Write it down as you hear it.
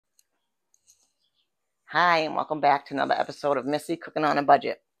Hi, and welcome back to another episode of Missy Cooking on a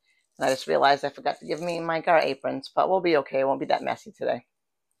Budget. And I just realized I forgot to give me and Mike our aprons, but we'll be okay. It won't be that messy today.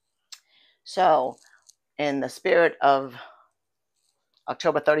 So, in the spirit of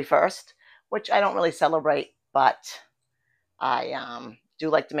October 31st, which I don't really celebrate, but I do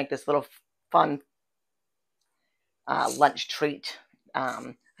like to make this little fun lunch treat.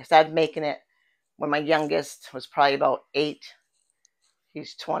 I started making it when my youngest was probably about 8.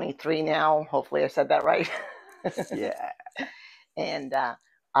 He's 23 now. Hopefully I said that right. Yeah. And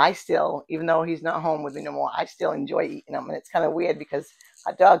I still, even though he's not home with me no more, I still enjoy eating them. And it's kind of weird because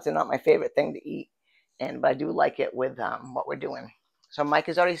hot dogs are not my favorite thing to eat. But I do like it with what we're doing. So Mike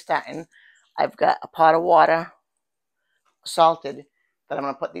is already starting. I've got a pot of water, salted, that I'm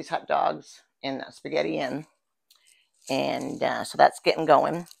going to put these hot dogs and spaghetti in. And so that's getting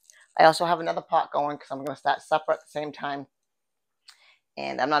going. I also have another pot going because I'm going to start supper at the same time.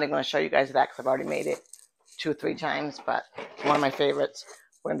 And I'm not even going to show you guys that because I've already made it 2-3 times, but it's one of my favorites.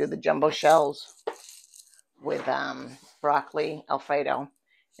 We're going to do the jumbo shells with broccoli, Alfredo,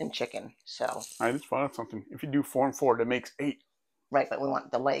 and chicken. So I just found out something. If you do 4 and 4, that makes 8. right, but we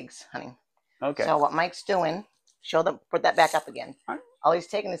want the legs, honey. Okay. So what Mike's doing, put that back up again. All right. All he's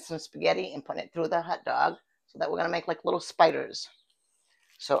taking is some spaghetti and putting it through the hot dog so that we're going to make like little spiders.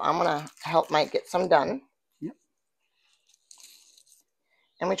 So I'm going to help Mike get some done. Yep.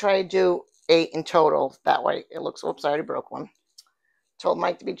 And we try to do 8 in total. That way it looks, oops, I already broke one. Told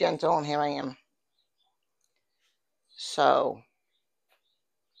Mike to be gentle, and here I am. So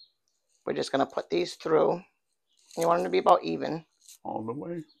we're just going to put these through. You want them to be about even. All the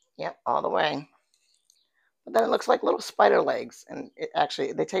way. Yep, all the way. But then it looks like little spider legs, and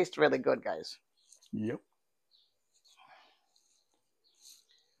they taste really good, guys. Yep.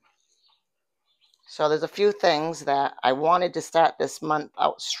 So there's a few things that I wanted to start this month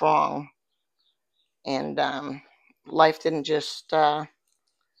out strong, and life didn't just did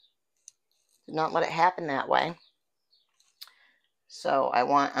not let it happen that way. So I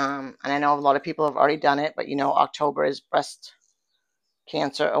want, and I know a lot of people have already done it, but October is Breast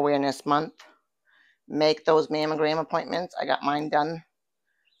Cancer Awareness Month. Make those mammogram appointments. I got mine done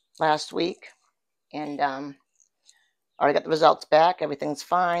last week, and already got the results back. Everything's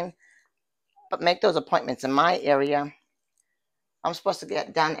fine. But make those appointments. In my area, I'm supposed to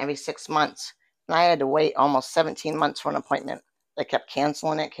get done every 6 months, and I had to wait almost 17 months for an appointment. They kept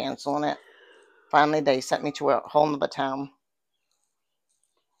canceling it. Finally, they sent me to a whole nother town.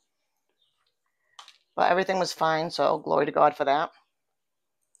 But everything was fine, so glory to God for that.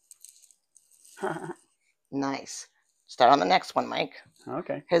 Nice. Start on the next one, Mike.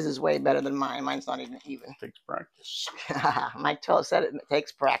 Okay. His is way better than mine. Mine's not even even. Takes practice. Mike said it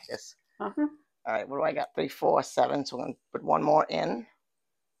takes practice. Uh-huh. All right, what do I got? 3, 4, 7. So we're going to put one more in.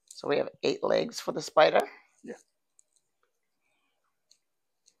 So we have 8 legs for the spider. Yeah.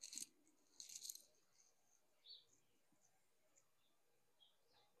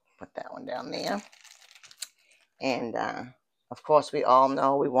 Put that one down there. And, of course, we all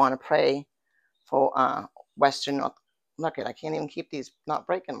know we want to pray for Western North. Look at, I can't even keep these not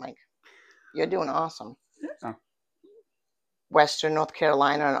breaking, Mike. You're doing awesome. Yeah. Western North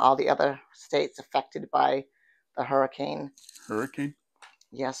Carolina and all the other states affected by the hurricane. Hurricane?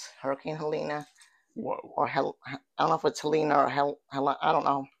 Yes, Hurricane Helena. Whoa. Or I don't know if it's Helena or I don't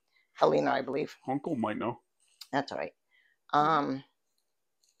know. Helena, I believe. Uncle might know. That's all right.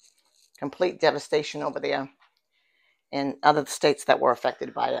 Complete devastation over there in other states that were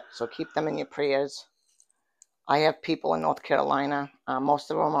affected by it. So keep them in your prayers. I have people in North Carolina.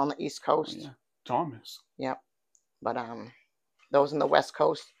 Most of them on the East Coast. Yeah. Thomas. Yep. But those in the West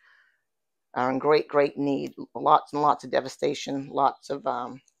Coast are in great, great need. Lots and lots of devastation. Lots of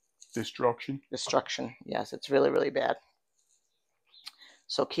destruction. Destruction. Yes, it's really, really bad.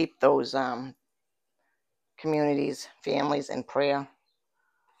 So keep those communities, families in prayer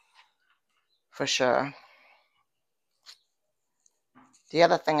for sure. The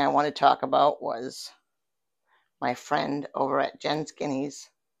other thing I want to talk about was my friend over at Jen's Guineas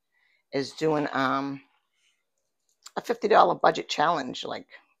is doing a $50 budget challenge, like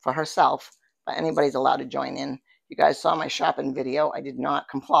for herself, but anybody's allowed to join in. You guys saw my shopping video. I did not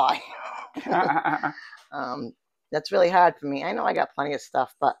comply. That's really hard for me. I know I got plenty of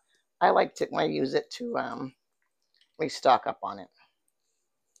stuff, but I like to use it to restock up on it.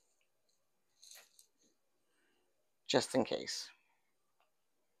 Just in case.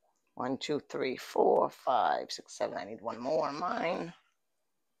 1, 2, 3, 4, 5, 6, 7. I need one more of mine.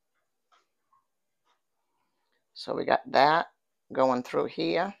 So we got that going through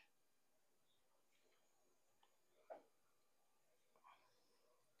here.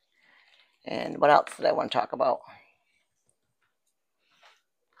 And what else did I want to talk about?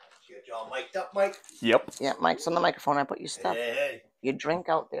 Get you all mic'd up, Mike? Yep. Yeah, Mike's on the microphone. I put your stuff, Hey. your drink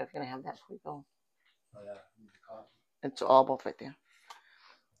out there. If you're gonna have that before you go, Oh, yeah. it's all both right there.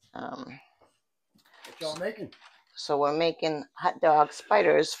 What y'all making? So we're making hot dog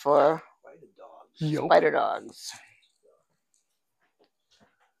spiders for Spider dogs. Yep. spider dogs.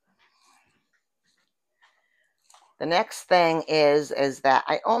 The next thing is that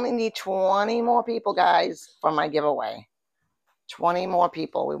I only need 20 more people, guys, for my giveaway. 20 more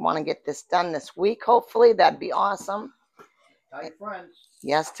people. We want to get this done this week, hopefully. That'd be awesome. Tell your friends.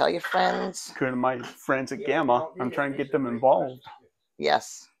 Yes, tell your friends. Good, my friends at Gamma. I'm trying to get them involved.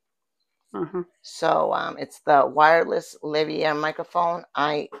 Yes. Uh-huh. So it's the wireless lavalier microphone.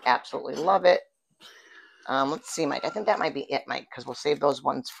 I absolutely love it. Let's see, Mike. I think that might be it, Mike, because we'll save those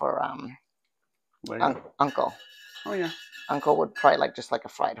ones for Uncle. Oh, yeah. Uncle would probably like just like a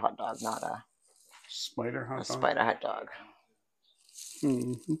fried hot dog, not a Spider hot dog. spider hot dog.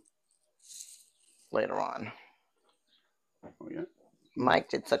 Mm-hmm. Later on. Oh, yeah. Mike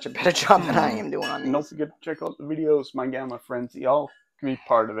did such a better job than I am doing on these. Don't forget to check out the videos, my Gamma friends. Y'all can be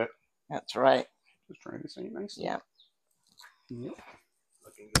part of it. That's right. Just trying to say it nicely. Yeah. Yep.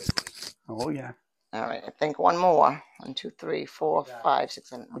 Looking good, Mike. Oh, yeah. All right. I think one more. 1, 2, 3, 4, 5, 6,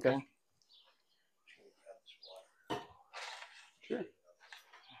 7. Okay. Sure.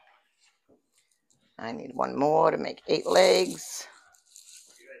 I need one more to make 8 legs.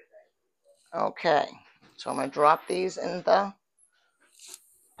 Okay. So I'm going to drop these in the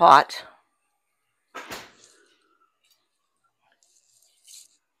pot.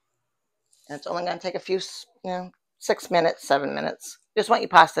 And it's only going to take a few, 6 minutes, 7 minutes. Just want your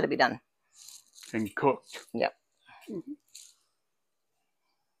pasta to be done. And cooked. Yep. Mm-hmm.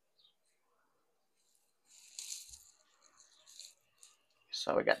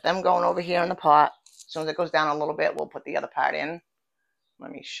 So we got them going over here in the pot. As soon as it goes down a little bit, we'll put the other part in.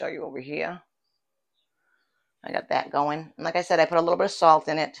 Let me show you over here. I got that going. And like I said, I put a little bit of salt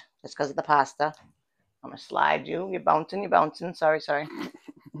in it just because of the pasta. I'm going to slide you. You're bouncing. Sorry.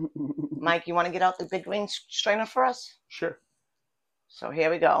 Mike, you want to get out the big green strainer for us? Sure. So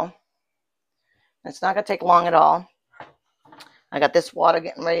here we go. It's not going to take long at all. I got this water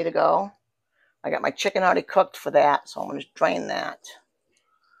getting ready to go. I got my chicken already cooked for that, so I'm going to drain that.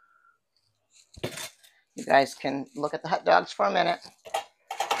 You guys can look at the hot dogs for a minute.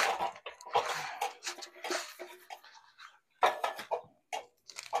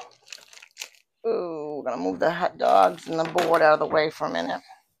 Ooh, we're going to move the hot dogs and the board out of the way for a minute.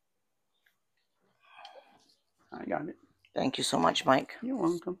 I got it. Thank you so much, Mike. You're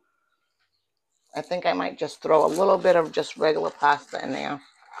welcome. I think I might just throw a little bit of just regular pasta in there,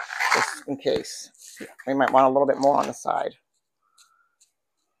 just in case. We might want a little bit more on the side.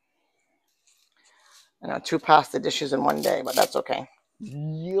 I know 2 pasta dishes in one day, but that's okay.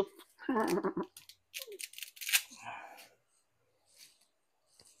 Yep.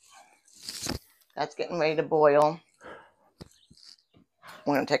 That's getting ready to boil.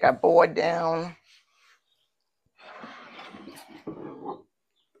 We're going to take our board down.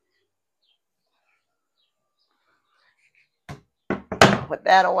 Put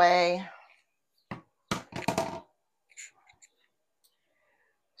that away.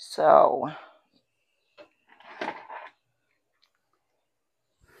 So, I'm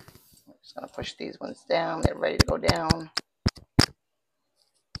just going to push these ones down. They're ready to go down.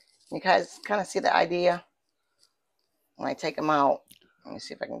 You guys kind of see the idea? When I take them out, let me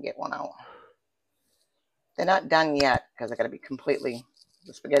see if I can get one out. They're not done yet because they're going to be completely,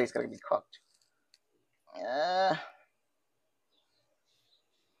 the spaghetti's going to be cooked.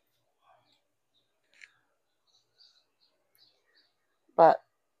 But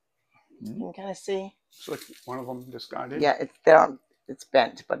you can kind of see. It's like one of them just got in. Yeah, it's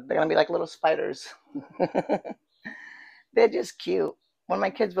bent, but they're going to be like little spiders. They're just cute. When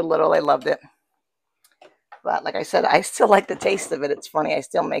my kids were little, they loved it. But like I said, I still like the taste of it. It's funny. I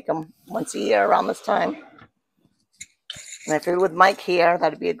still make them once a year around this time. And I figured with Mike here,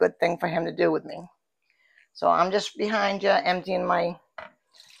 that'd be a good thing for him to do with me. So I'm just behind you, emptying my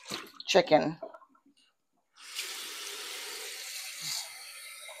chicken.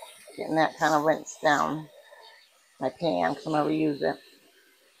 Getting that kind of rinsed down my pan because I'm going to reuse it.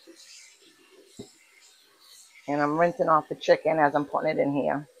 And I'm rinsing off the chicken as I'm putting it in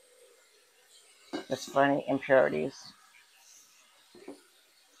here. Just for any impurities.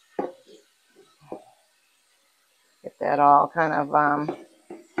 Get that all kind of, well,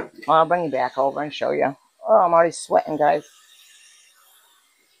 I'll bring you back over and show you. Oh, I'm already sweating, guys.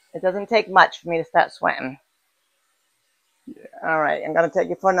 It doesn't take much for me to start sweating. Yeah. All right, I'm going to take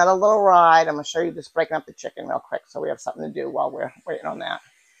you for another little ride. I'm going to show you just breaking up the chicken real quick so we have something to do while we're waiting on that.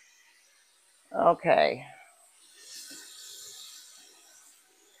 Okay.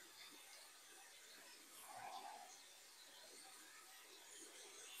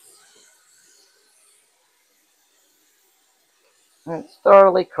 And it's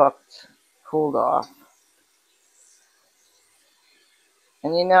thoroughly cooked, cooled off.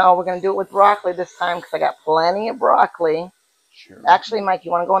 And you know, we're going to do it with broccoli this time because I got plenty of broccoli. Sure. Actually, Mike,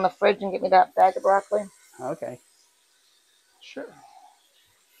 you want to go in the fridge and get me that bag of broccoli? Okay. Sure.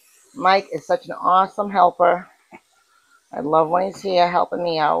 Mike is such an awesome helper. I love when he's here helping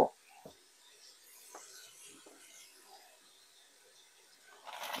me out.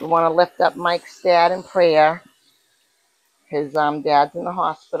 We want to lift up Mike's dad in prayer. His dad's in the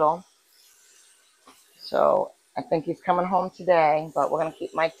hospital. So I think he's coming home today, but we're going to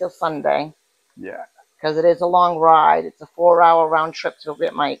keep Mike till Sunday. Yeah. Because it is a long ride. It's a 4-hour round trip to go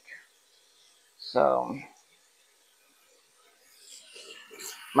get Mike. So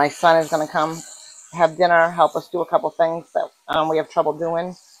my son is going to come have dinner, help us do a couple things that we have trouble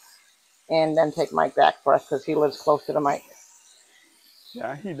doing, and then take Mike back for us because he lives closer to Mike.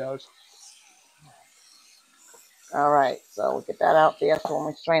 Yeah, he does. All right, so we'll get that out there. So when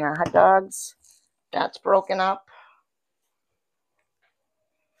we strain our hot dogs, that's broken up.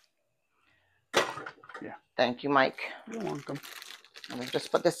 Yeah. Thank you, Mike. You're welcome. I'm going to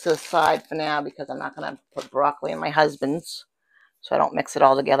just put this to the side for now because I'm not going to put broccoli in my husband's, so I don't mix it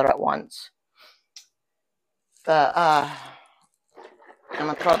all together at once. I'm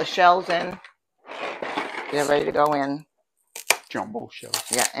going to throw the shells in. They're ready to go in. Jumbo shells.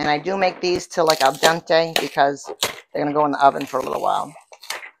 Yeah, and I do make these to like al dente because they're going to go in the oven for a little while.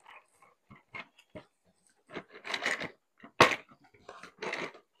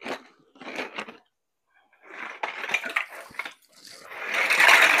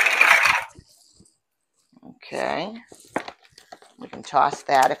 Okay. We can toss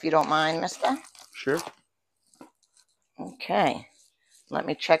that if you don't mind, mister. Sure. Okay. Let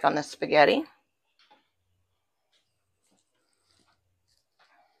me check on the spaghetti.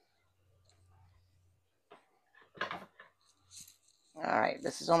 All right,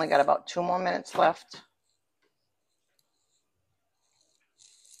 this has only got about 2 more minutes left.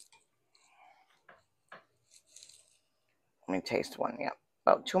 Let me taste one. Yep,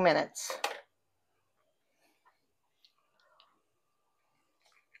 about 2 minutes.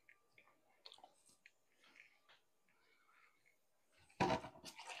 I'll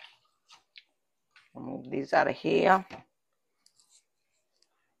move these out of here.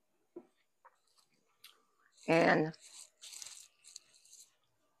 And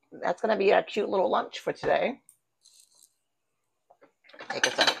that's going to be our cute little lunch for today. Take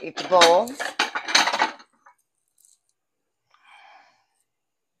us out each bowl.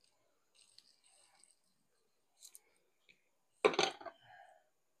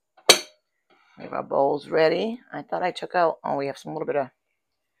 We have our bowls ready. I thought I took out, oh, we have some little bit of,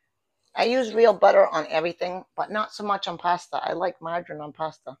 I use real butter on everything, but not so much on pasta. I like margarine on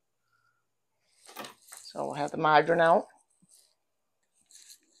pasta. So we'll have the margarine out.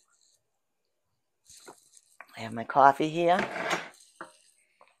 I have my coffee here.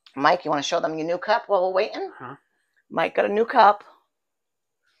 Mike, you want to show them your new cup while we're waiting? Huh? Mike got a new cup.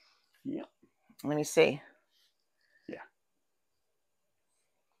 Yep. Let me see. Yeah.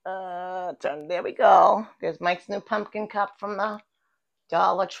 There we go. There's Mike's new pumpkin cup from the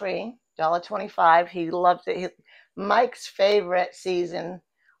Dollar Tree. $1.25. He loves it. Mike's favorite season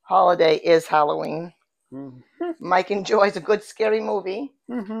holiday is Halloween. Mm-hmm. Mike enjoys a good scary movie.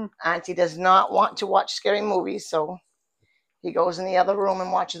 Mm-hmm. Auntie does not want to watch scary movies, so he goes in the other room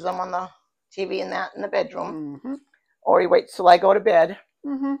and watches them on the TV in the bedroom. Mm-hmm. Or he waits till I go to bed.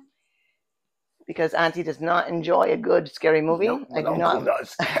 Mm-hmm. Because Auntie does not enjoy a good scary movie. Nope, I do not.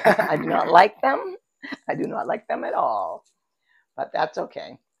 does. I do not like them. I do not like them at all. But that's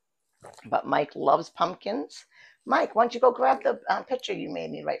okay. But Mike loves pumpkins. Mike, why don't you go grab the picture you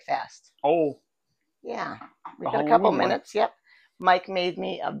made me right fast? Oh. Yeah, we The got a couple Halloween minutes. Yep. Mike made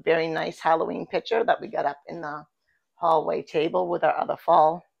me a very nice Halloween picture that we got up in the hallway table with our other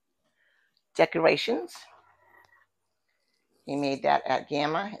fall decorations. He made that at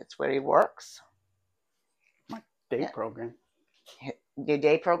Gamma. It's where he works. My day program. Your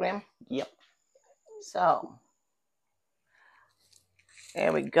day program? Yep. So,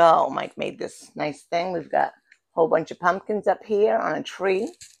 there we go. Mike made this nice thing. We've got a whole bunch of pumpkins up here on a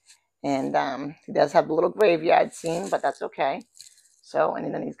tree. And he does have a little graveyard scene, but that's okay. So,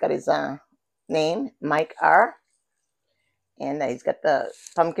 and then he's got his name, Mike R. And he's got the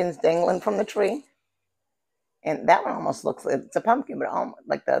pumpkins dangling from the tree. And that one almost looks like it's a pumpkin, but almost,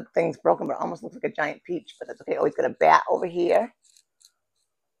 like the thing's broken, but it almost looks like a giant peach. But that's okay. Oh, he's got a bat over here.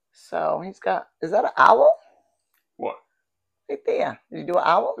 So he's got, is that an owl? What? Right there. Did you do an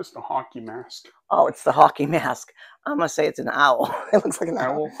owl? Just a hockey mask. Oh, it's the hockey mask. I'm going to say it's an owl. It looks like an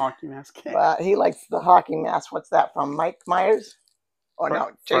owl. Owl hockey mask. But he likes the hockey mask. What's that from? Mike Myers? Or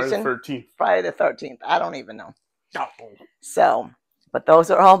no, Jason? Friday the 13th. Friday the 13th. I don't even know. So, but those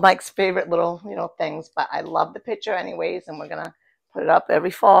are all Mike's favorite little, things. But I love the picture anyways, and we're going to put it up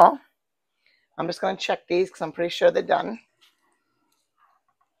every fall. I'm just going to check these because I'm pretty sure they're done.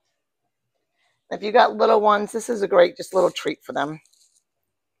 If you got little ones, this is a great just little treat for them.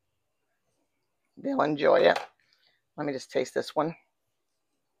 They'll enjoy it. Let me just taste this one.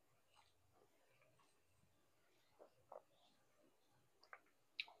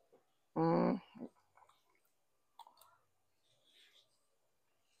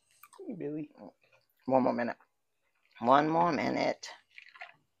 Hey, Billy. One more minute. One more minute.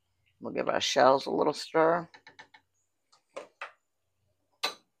 We'll give our shells a little stir.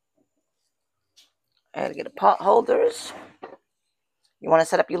 I had to get a pot holders. You want to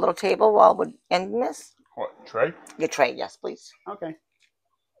set up your little table while we're ending this? What, tray? Your tray, yes, please. Okay.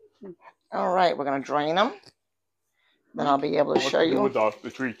 All right, we're going to drain them. Then I'll be able to show you. With the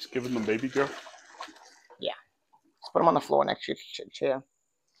treats, giving them baby Joe? Yeah. Let's put them on the floor next to your chair.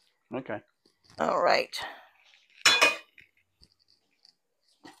 Okay. All right.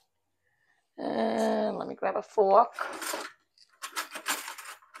 And let me grab a fork.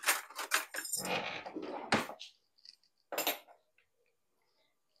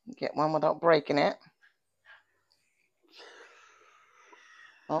 Get one without breaking it.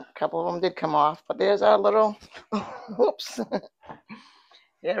 Oh, a couple of them did come off, but there's our little, whoops.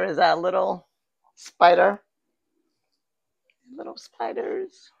 Here is our little spider. Little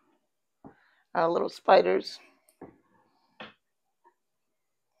spiders. Our little spiders.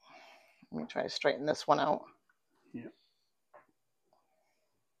 Let me try to straighten this one out. Yeah.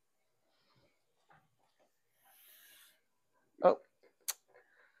 Oh.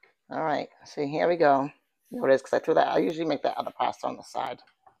 All right. See, here we go. There it is, because I threw that. I usually make that other pasta on the side.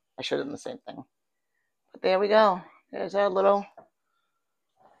 I should have done the same thing. But there we go. There's our little.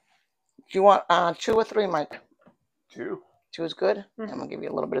 Do you want 2 or 3, Mike? 2. 2 is good. I'm going to give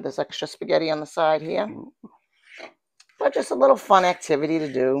you a little bit of this extra spaghetti on the side here. But just a little fun activity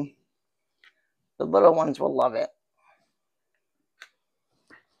to do. The little ones will love it.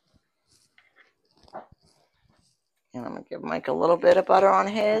 And I'm going to give Mike a little bit of butter on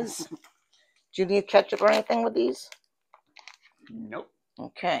his. Do you need ketchup or anything with these? Nope.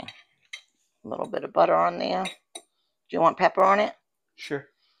 Okay. A little bit of butter on there. Do you want pepper on it? Sure.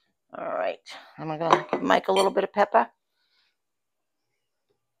 All right. I'm going to give Mike a little bit of pepper.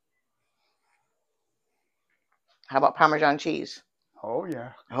 How about Parmesan cheese? Oh,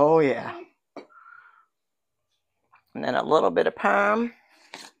 yeah. Oh, yeah. And then a little bit of Parm.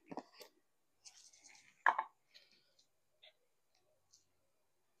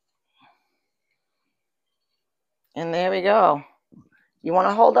 And there we go. You want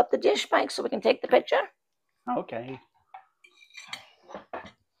to hold up the dish, Mike, so we can take the picture? Okay. All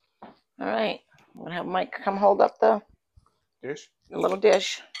right. I'm going to have Mike come hold up the Dish? little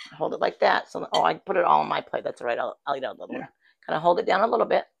dish. Hold it like that. So, oh, I put it all on my plate. That's all right. I'll eat out the little one. Kind of hold it down a little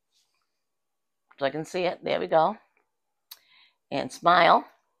bit so I can see it. There we go. And smile.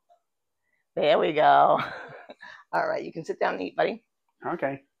 There we go. All right. You can sit down and eat, buddy.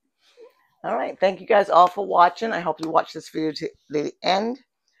 Okay. All right. Thank you guys all for watching. I hope you watch this video to the end.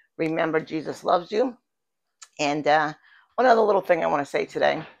 Remember, Jesus loves you. And one other little thing I want to say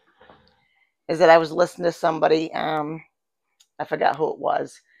today is that I was listening to somebody. I forgot who it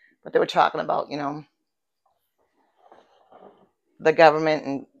was, but they were talking about, the government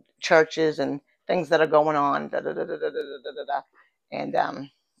and churches and things that are going on. And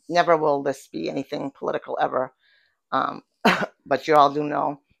never will this be anything political ever. But you all do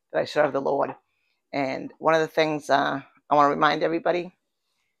know that I serve the Lord. And one of the things I want to remind everybody,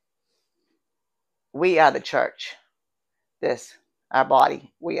 we are the church. This, our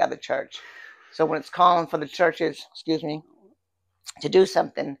body, we are the church. So when it's calling for the churches, to do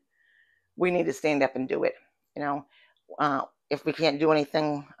something, we need to stand up and do it. If we can't do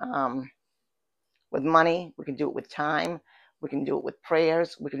anything with money, we can do it with time. We can do it with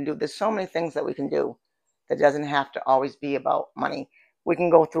prayers. There's so many things that we can do that doesn't have to always be about money. We can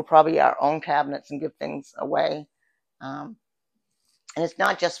go through probably our own cabinets and give things away. And it's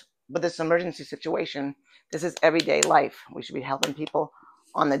not just with this emergency situation. This is everyday life. We should be helping people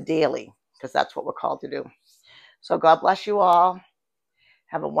on the daily because that's what we're called to do. So God bless you all.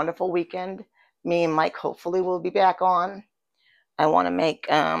 Have a wonderful weekend. me and Mike hopefully will be back on. I want to make,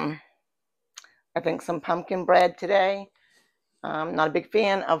 I think, some pumpkin bread today. I'm not a big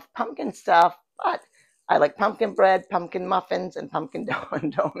fan of pumpkin stuff, but I like pumpkin bread, pumpkin muffins, and pumpkin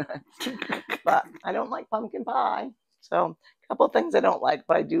donuts. But I don't like pumpkin pie. So a couple of things I don't like,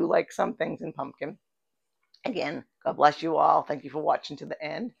 but I do like some things in pumpkin. Again, God bless you all. Thank you for watching to the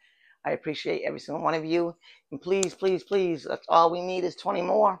end. I appreciate every single one of you. And please, please, please, that's all we need is 20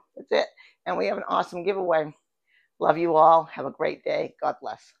 more. That's it. And we have an awesome giveaway. Love you all. Have a great day. God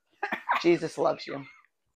bless. Jesus loves you.